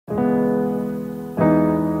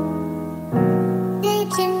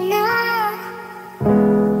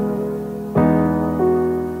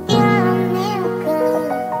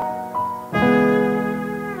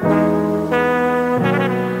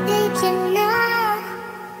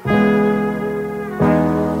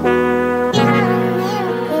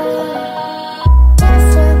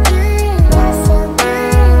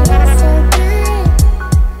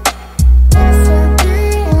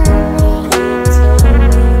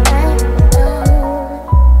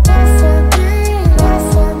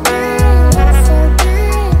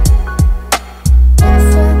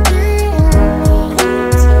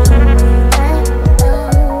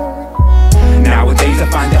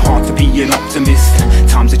optimist.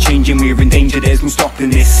 Times are changing, we're in danger, there's no stopping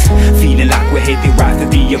this. Feeling like we're headed right for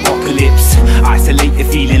the apocalypse. Isolated,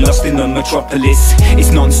 feeling lost in the metropolis.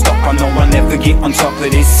 It's non-stop, I know I'll never get on top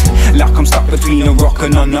of this. Like I'm stuck between a rock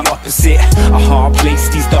and on the opposite. A hard place,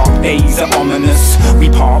 these dark days are ominous. We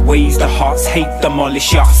part ways, the hearts hate,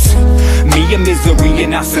 demolish us. Me and misery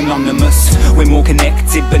and us synonymous. We're more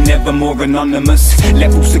connected but never more anonymous.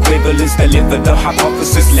 Levels of equivalence deliver the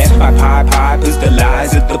hypothesis. Left by Pied Pipers, the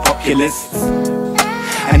lies of the populists.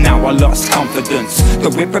 And now I lost confidence,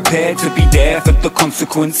 that we're prepared to be there for the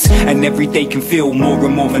consequence. And every day can feel more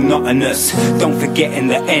and more monotonous. Don't forget in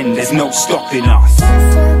the end there's no stopping us.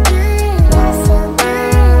 Now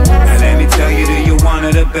let me tell you that you're one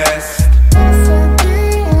of the best.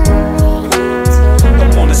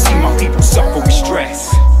 Don't wanna see my people suffer with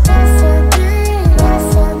stress.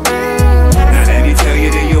 Now let me tell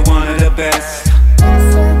you that you're one of the best.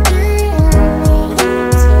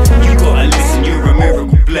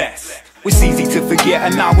 It's easy to forget,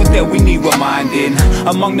 and now and then we need reminding.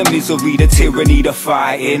 Among the misery, the tyranny, the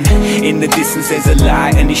fighting. In the distance there's a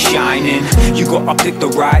light and it's shining. You gotta pick the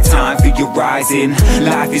right time for your rising.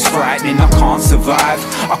 Life is frightening, I can't survive.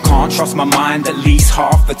 I can't trust my mind at least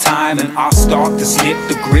half the time. And I start to slip,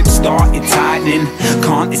 the grip started tightening.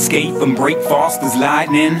 Can't escape and break fast as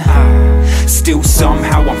lightning. Still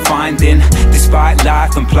somehow I'm finding, despite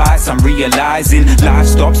life and plights I'm realizing. Life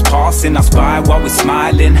stops passing us by while we're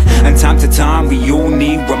smiling. And time to time we all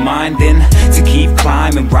need reminding to keep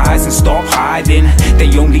climbing, rise and stop hiding.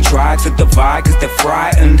 They only try to divide cause they're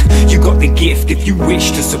frightened. You got the gift if you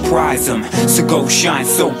wish to surprise them. So go shine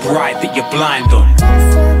so bright that you blind them.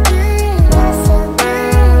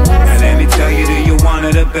 Now let me tell you that you're one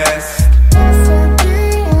of the best.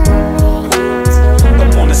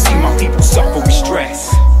 Don't wanna see my people suffer with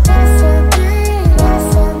stress.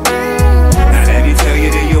 Now let me tell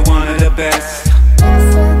you that you're one of the best.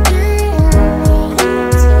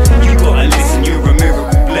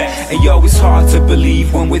 Yo, it's hard to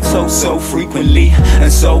believe when we're told so frequently.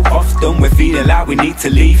 And so often we're feeling like we need to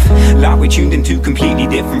leave. Like we're tuned into completely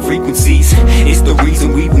different frequencies. It's the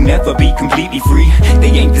reason we will never be completely free. They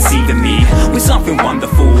ain't deceiving me with something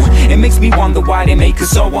wonderful. It makes me wonder why they make us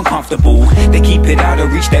so uncomfortable. They keep it out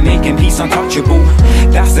of reach, they're making peace untouchable.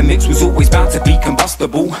 That's the mix was always bound to be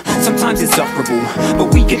combustible. Sometimes insufferable,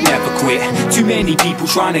 but we can never quit. Too many people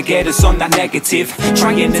trying to get us on that negative,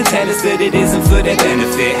 trying to tell us that it isn't for their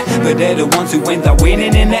benefit. But they're the ones who end up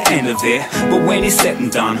winning in the end of it. But when it's said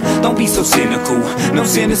and done, don't be so cynical. No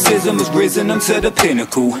cynicism has risen unto the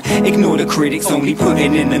pinnacle. Ignore the critics, only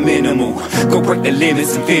putting in the minimal. Go break the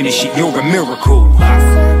limits and finish it, you're a miracle.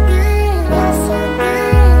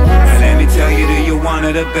 And let me tell you that you're one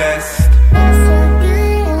of the best.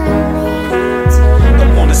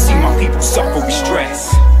 Don't wanna see my people suffer with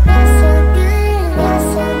stress. Now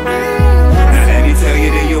let me tell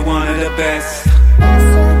you that you're one of the best.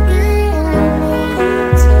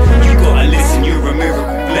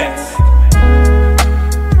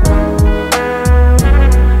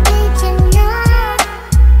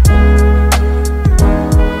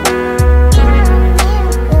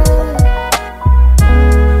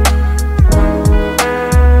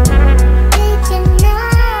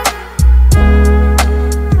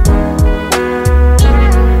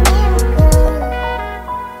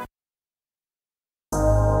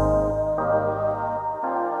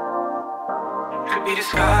 Be the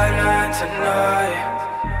skyline tonight.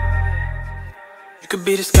 You could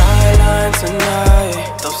be the skyline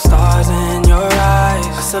tonight. Those stars in your eyes,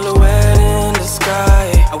 a silhouette in the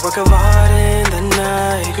sky, a work of art in the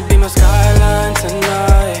night. You could be my skyline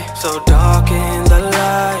tonight. So dark in the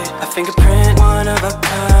light, a fingerprint, one of a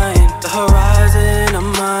kind. The horizon of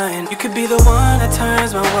mine. You could be the one that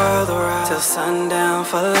turns my world around till sundown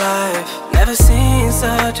for life. Never seen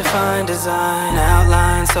such a fine design,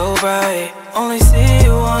 outline so bright. Only see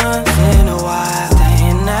you once in a while,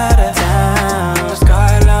 staying out of town. The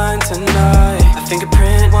skyline tonight, a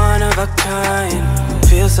fingerprint, one of a kind.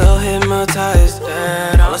 Feel so hypnotized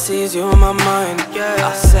that all I see is you in my mind.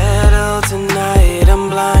 I'll settle tonight, I'm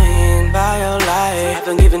blind by your light. I've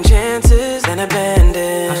been given chances and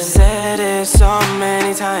abandoned. I've said it so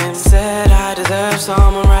many times, said I deserve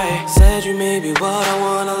someone right. Said you may be what I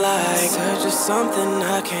wanna like. Search for something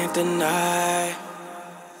I can't deny.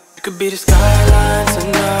 You could be the skyline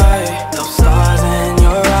tonight. Those stars in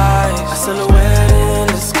your eyes, a silhouette in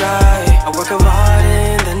the sky, a work of art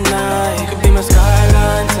in the night. You could be my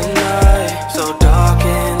skyline tonight. So dark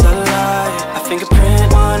in the light, a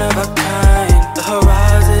fingerprint, one of a kind. The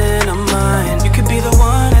horizon of mine. You could be the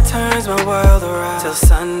one that turns my world around till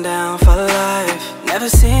sundown for life. Never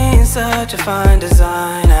seen such a fine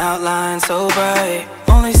design, outline so bright.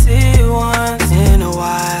 Only see you once in a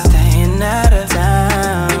while, staying out of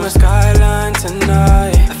town. Be my skyline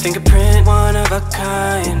tonight, a fingerprint, one of a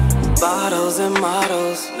kind. Bottles and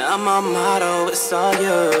models, now my motto, it's all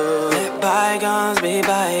you. Let bygones be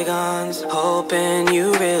bygones, hoping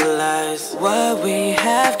you realize what we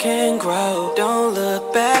have can grow. Don't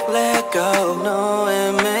look back, let go. No,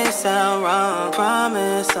 it may sound wrong,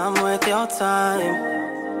 promise I'm worth your time.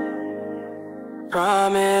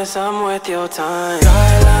 Promise I'm worth your time.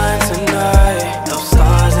 Skyline tonight, those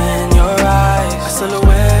stars in your eyes, a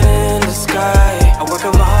silhouette in the sky. I work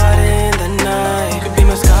hard in the night. You could be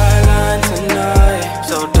my skyline tonight,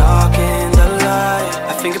 so dark in the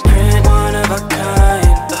light. A fingerprint, one of a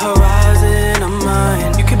kind. The horizon of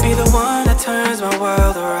mine. You could be the one that turns my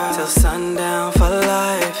world around till sundown for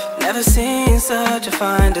life. Never seen such a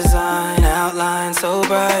fine design, outline so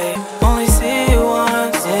bright. Only see you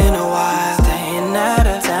once in a while, staying out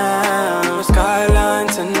of town. A skyline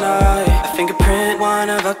tonight, a fingerprint, one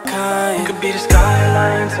of a kind. You could be the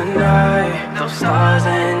skyline tonight, those stars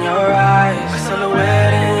in your eyes, a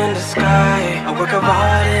silhouette in the sky. I work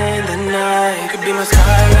hard in the night. You could be my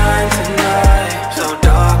skyline tonight, so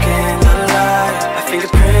dark in the light. A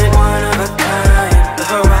fingerprint,